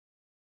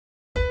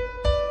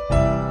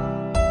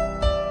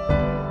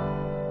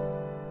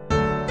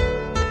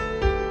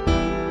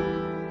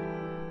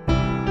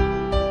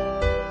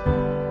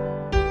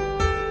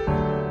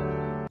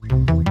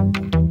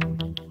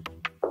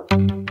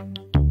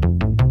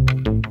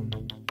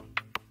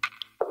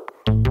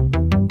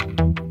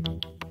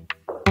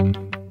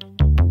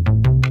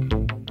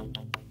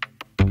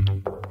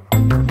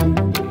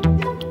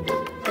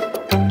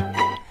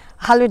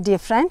Hello dear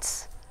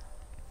friends,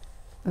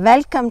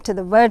 welcome to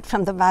the Word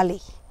from the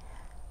Valley.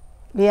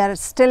 We are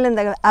still in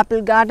the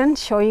apple garden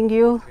showing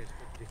you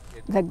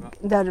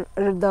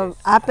the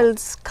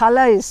apple's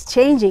color is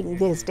changing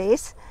these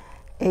days.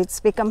 It's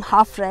become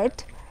half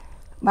red,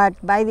 but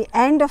by the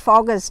end of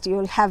August you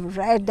will have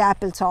red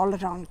apples all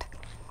around.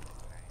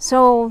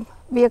 So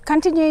we are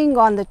continuing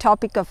on the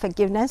topic of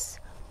forgiveness,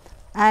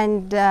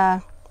 and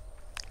I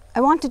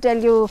want to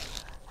tell you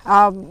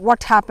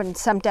what happened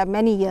sometime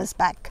many years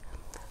back.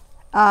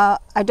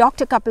 A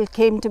doctor couple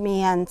came to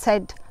me and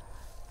said,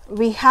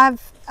 we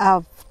have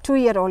a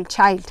 2-year-old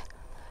child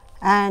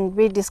and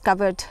we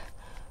discovered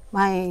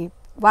my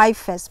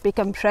wife has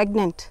become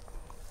pregnant.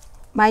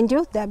 Mind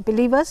you, they are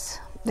believers,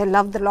 they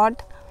love the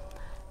Lord,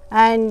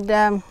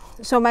 and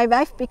so my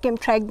wife became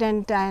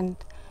pregnant, and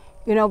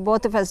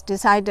both of us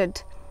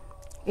decided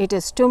it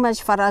is too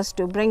much for us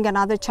to bring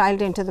another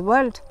child into the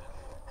world,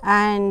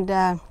 and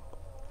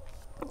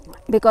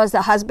because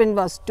the husband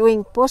was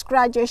doing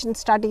post-graduation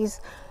studies,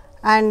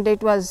 and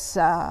it was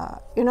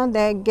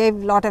they gave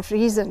a lot of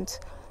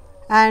reasons,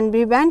 and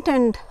we went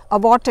and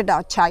aborted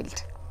our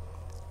child,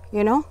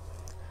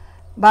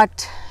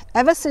 but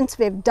ever since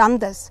we have done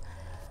this,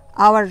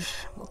 our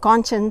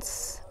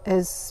conscience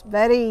is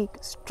very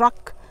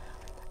struck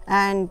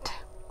and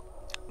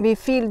we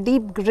feel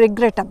deep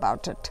regret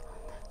about it.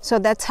 So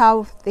that's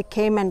how they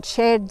came and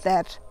shared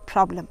their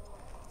problem.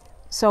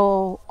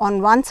 So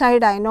on one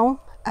side, I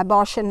know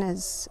abortion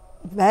is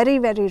very,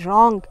 very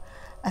wrong,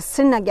 a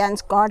sin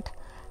against God.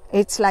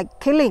 It's like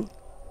killing,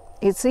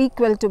 it's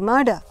equal to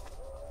murder.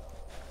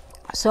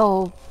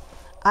 So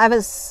I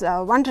was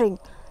wondering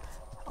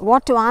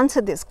what to answer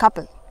this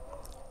couple,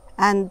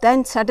 and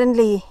then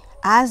suddenly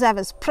as I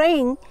was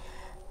praying,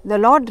 the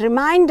Lord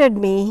reminded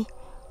me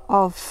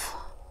of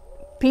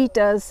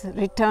Peter's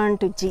return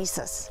to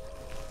Jesus.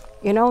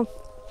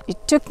 It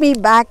took me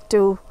back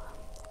to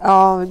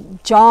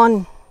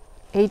John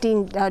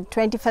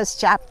 21st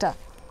chapter.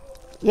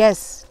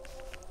 Yes,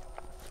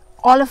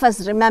 all of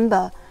us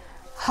remember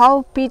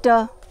how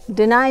Peter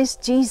denies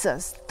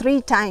Jesus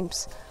 3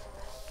 times.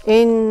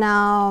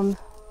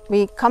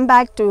 We come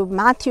back to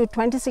Matthew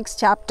 26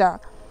 chapter.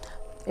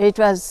 It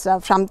was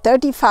from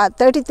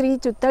 33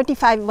 to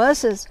 35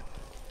 verses.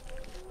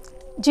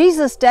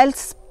 Jesus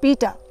tells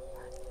Peter,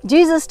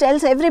 Jesus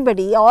tells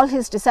everybody, all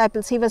his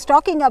disciples, he was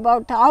talking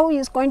about how he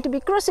is going to be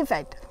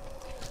crucified.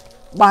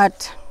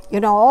 But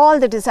all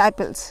the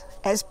disciples,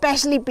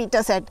 especially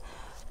Peter, said,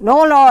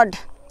 "No, Lord,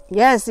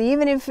 yes,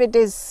 even if it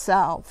is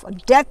for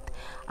death,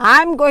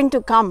 I am going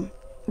to come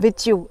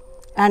with you,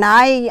 and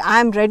I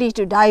am ready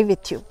to die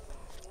with you."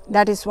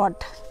 That is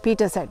what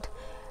Peter said.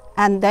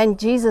 And then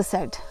Jesus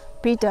said,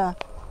 "Peter,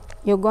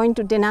 you are going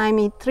to deny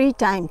me 3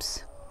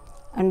 times,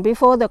 and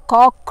before the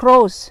cock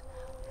crows,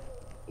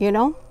 you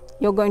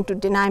are going to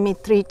deny me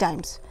 3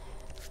 times.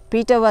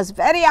 Peter was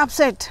very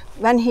upset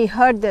when he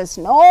heard this.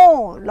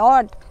 "No,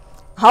 Lord,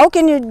 how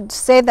can you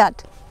say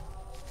that?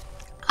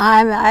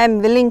 I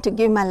am willing to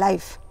give my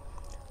life."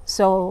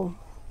 So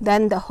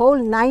then the whole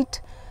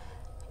night,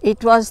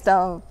 it was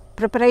the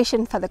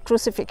preparation for the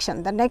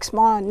crucifixion. The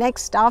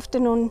next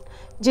afternoon,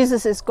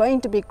 Jesus is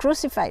going to be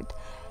crucified.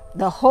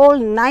 The whole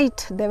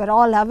night they were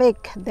all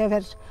awake. They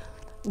were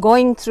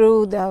going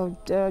through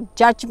the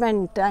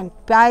judgment and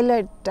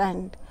Pilate,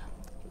 and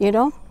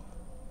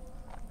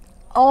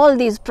all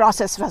these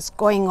process was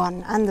going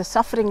on, and the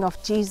suffering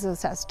of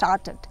Jesus has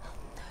started.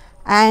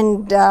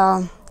 And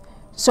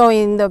so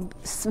in the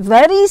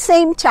very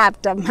same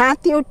chapter,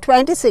 Matthew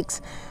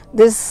 26,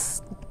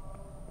 this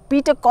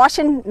Peter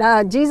cautioned,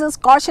 Jesus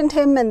cautioned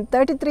him in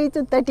 33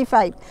 to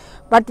 35.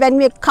 But when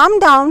we come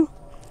down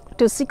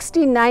to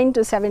 69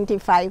 to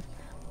 75,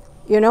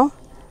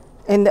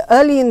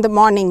 early in the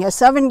morning, a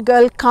servant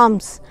girl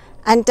comes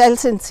and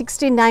tells in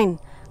 69,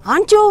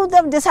 "Aren't you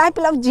the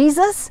disciple of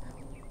Jesus?"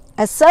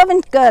 A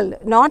servant girl,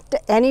 not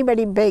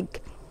anybody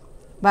big.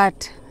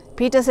 But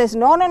Peter says,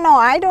 no,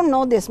 I don't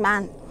know this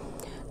man.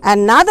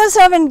 Another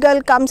servant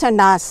girl comes and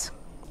asks.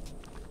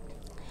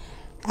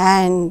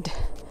 And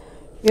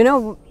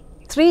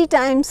 3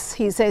 times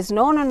he says,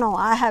 no,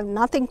 I have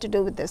nothing to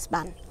do with this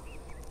man.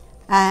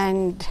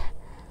 And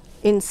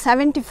in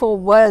 74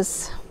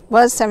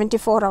 verse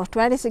 74 of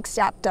 26th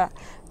chapter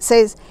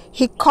says,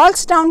 he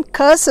calls down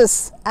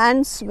curses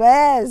and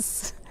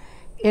swears.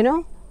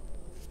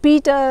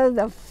 Peter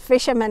the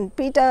fisherman,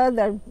 Peter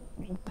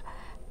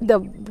the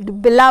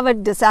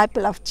beloved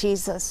disciple of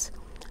Jesus.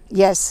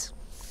 Yes.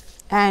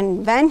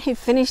 And when he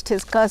finished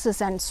his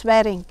curses and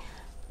swearing,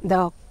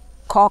 the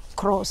cock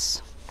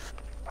crows.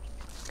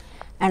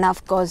 And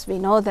of course, we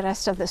know the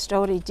rest of the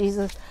story.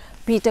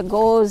 Peter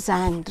goes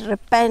and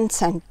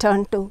repents and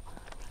turns to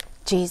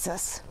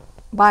Jesus.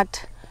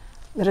 But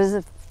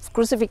the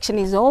crucifixion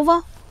is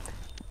over,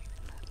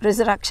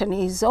 resurrection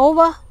is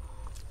over,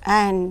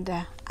 and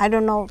I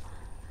don't know,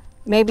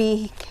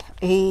 maybe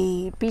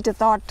Peter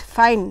thought,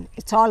 fine,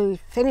 it's all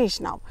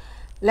finished now.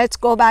 Let's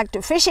go back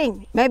to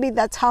fishing. Maybe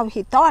that's how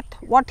he thought,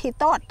 what he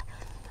thought.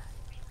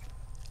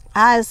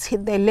 As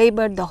they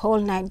labored the whole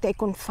night, they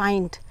couldn't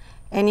find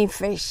any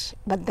fish.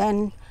 But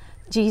then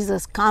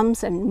Jesus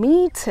comes and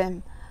meets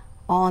him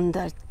on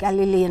the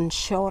Galilean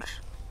shore,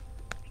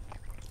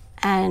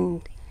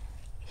 and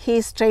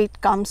he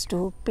straight comes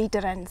to Peter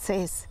and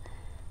says,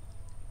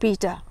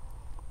 Peter,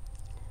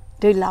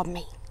 do you love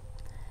me?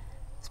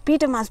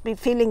 Peter must be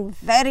feeling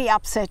very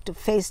upset to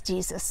face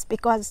Jesus,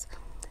 because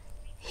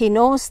he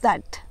knows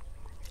that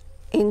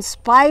in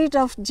spite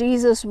of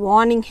Jesus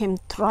warning him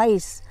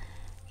thrice,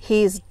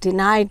 he is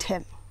denied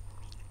him.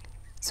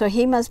 So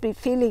he must be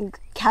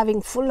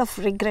having full of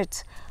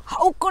regrets.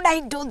 How could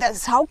I do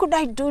this? How could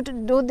I do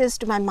this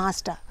to my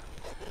master?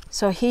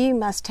 So he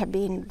must have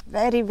been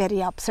very,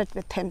 very upset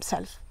with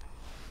himself.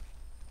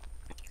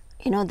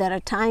 You know, there are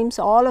times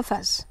all of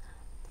us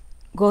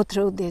go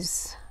through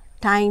these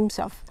times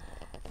of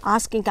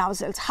asking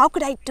ourselves, how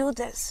could I do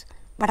this?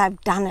 But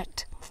I've done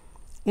it.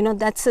 You know,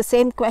 that's the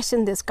same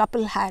question this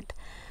couple had.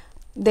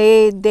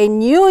 They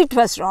knew it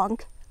was wrong.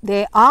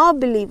 They are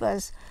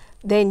believers.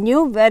 They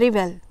knew very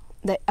well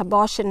that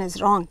abortion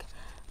is wrong.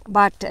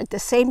 But at the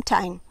same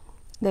time,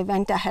 they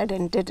went ahead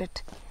and did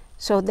it.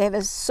 So they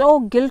were so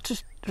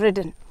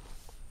guilt-ridden.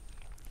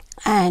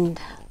 And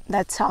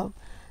that's how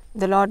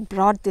the Lord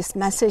brought this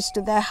message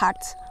to their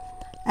hearts.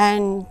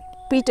 And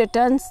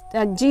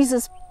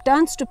Jesus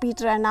turns to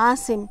Peter and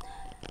asks him,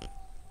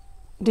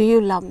 do you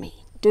love me?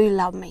 Do you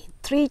love me?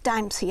 3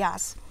 times he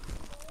asked.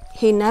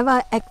 He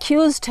never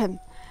accused him,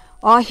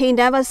 or he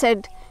never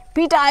said,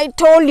 Peter, I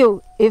told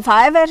you. If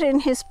I were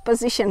in his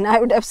position, I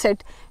would have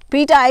said,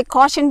 Peter, I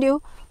cautioned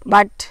you,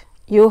 but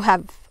you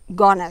have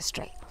gone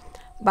astray.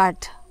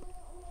 But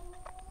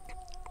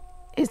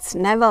it's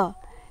never,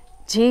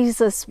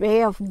 Jesus'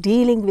 way of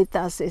dealing with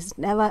us is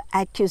never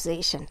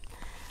accusation.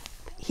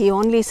 He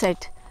only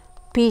said,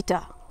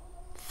 Peter,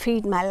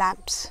 feed my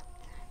lambs,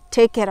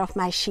 take care of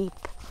my sheep.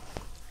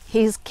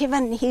 He's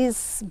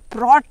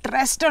brought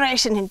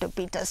restoration into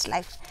Peter's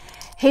life.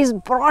 He's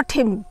brought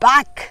him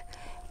back,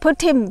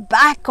 put him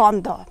back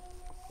on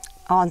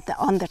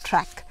the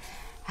track.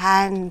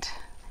 And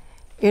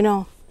you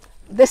know,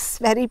 this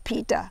very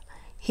Peter,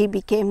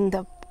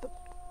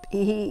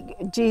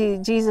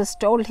 Jesus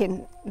told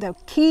him, the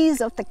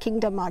keys of the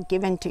kingdom are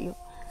given to you.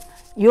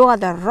 You are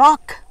the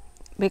rock,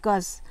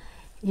 because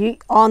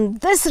on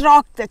this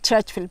rock the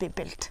church will be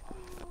built.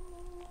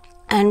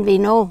 And we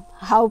know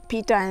how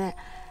Peter,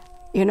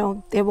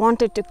 they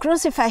wanted to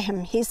crucify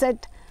him. He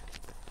said,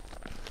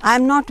 I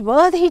am not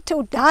worthy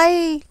to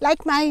die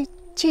like my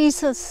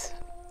Jesus.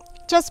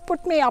 Just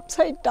put me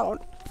upside down.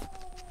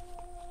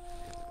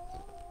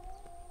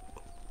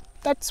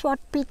 That's what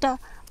Peter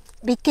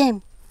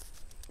became,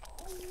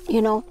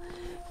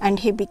 and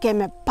he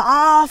became a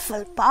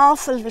powerful,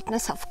 powerful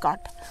witness of God.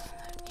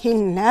 He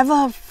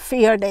never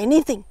feared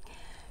anything.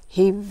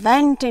 He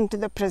went into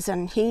the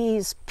prison.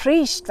 He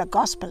preached the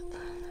gospel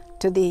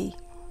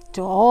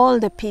to all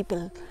the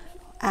people,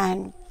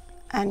 and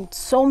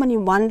so many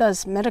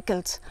wonders,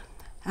 miracles,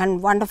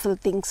 and wonderful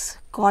things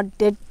God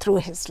did through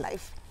his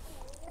life.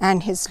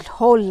 And his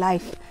whole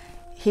life,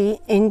 he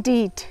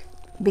indeed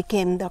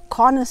became the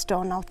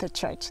cornerstone of the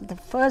church. The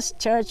first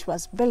church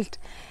was built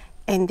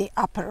in the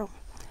upper room.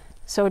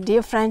 So,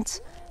 dear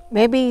friends,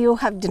 maybe you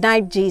have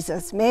denied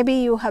Jesus. Maybe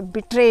you have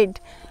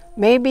betrayed.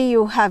 Maybe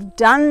you have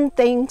done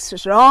things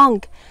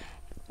wrong.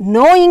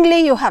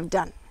 Knowingly you have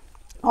done.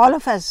 All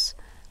of us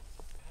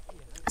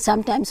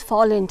sometimes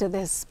fall into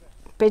this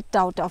pit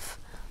out of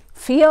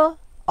fear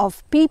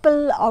of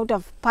people, out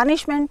of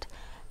punishment,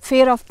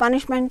 fear of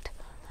punishment,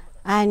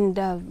 and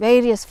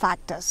various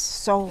factors.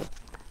 So,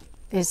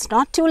 it's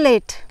not too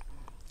late.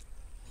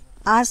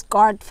 Ask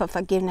God for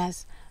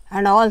forgiveness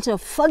and also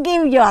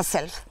forgive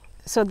yourself.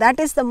 So that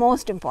is the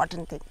most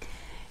important thing.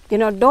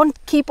 Don't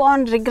keep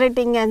on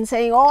regretting and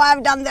saying, oh,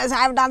 I've done this,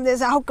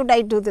 how could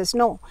I do this?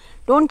 No,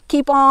 don't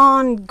keep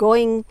on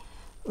going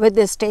with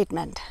this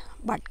statement,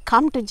 but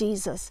come to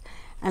Jesus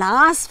and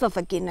ask for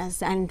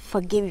forgiveness and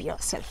forgive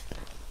yourself.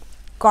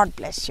 God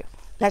bless you.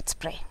 Let's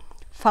pray.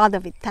 Father,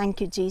 we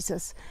thank you,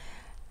 Jesus,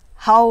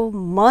 how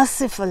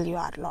merciful you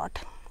are, Lord.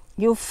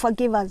 You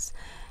forgive us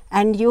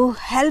and you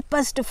help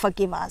us to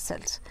forgive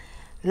ourselves.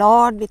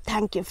 Lord, we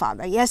thank you,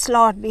 Father. Yes,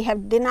 Lord, we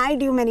have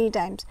denied you many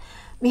times.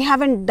 We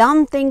haven't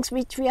done things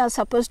which we are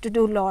supposed to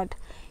do, Lord.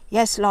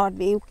 Yes, Lord,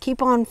 you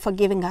keep on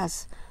forgiving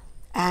us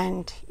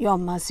and you are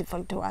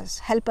merciful to us.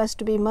 Help us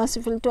to be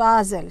merciful to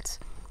ourselves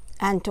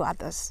and to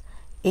others.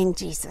 In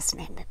Jesus'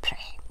 name we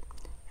pray.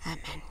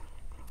 Amen.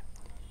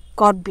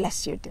 God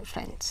bless you, dear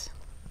friends.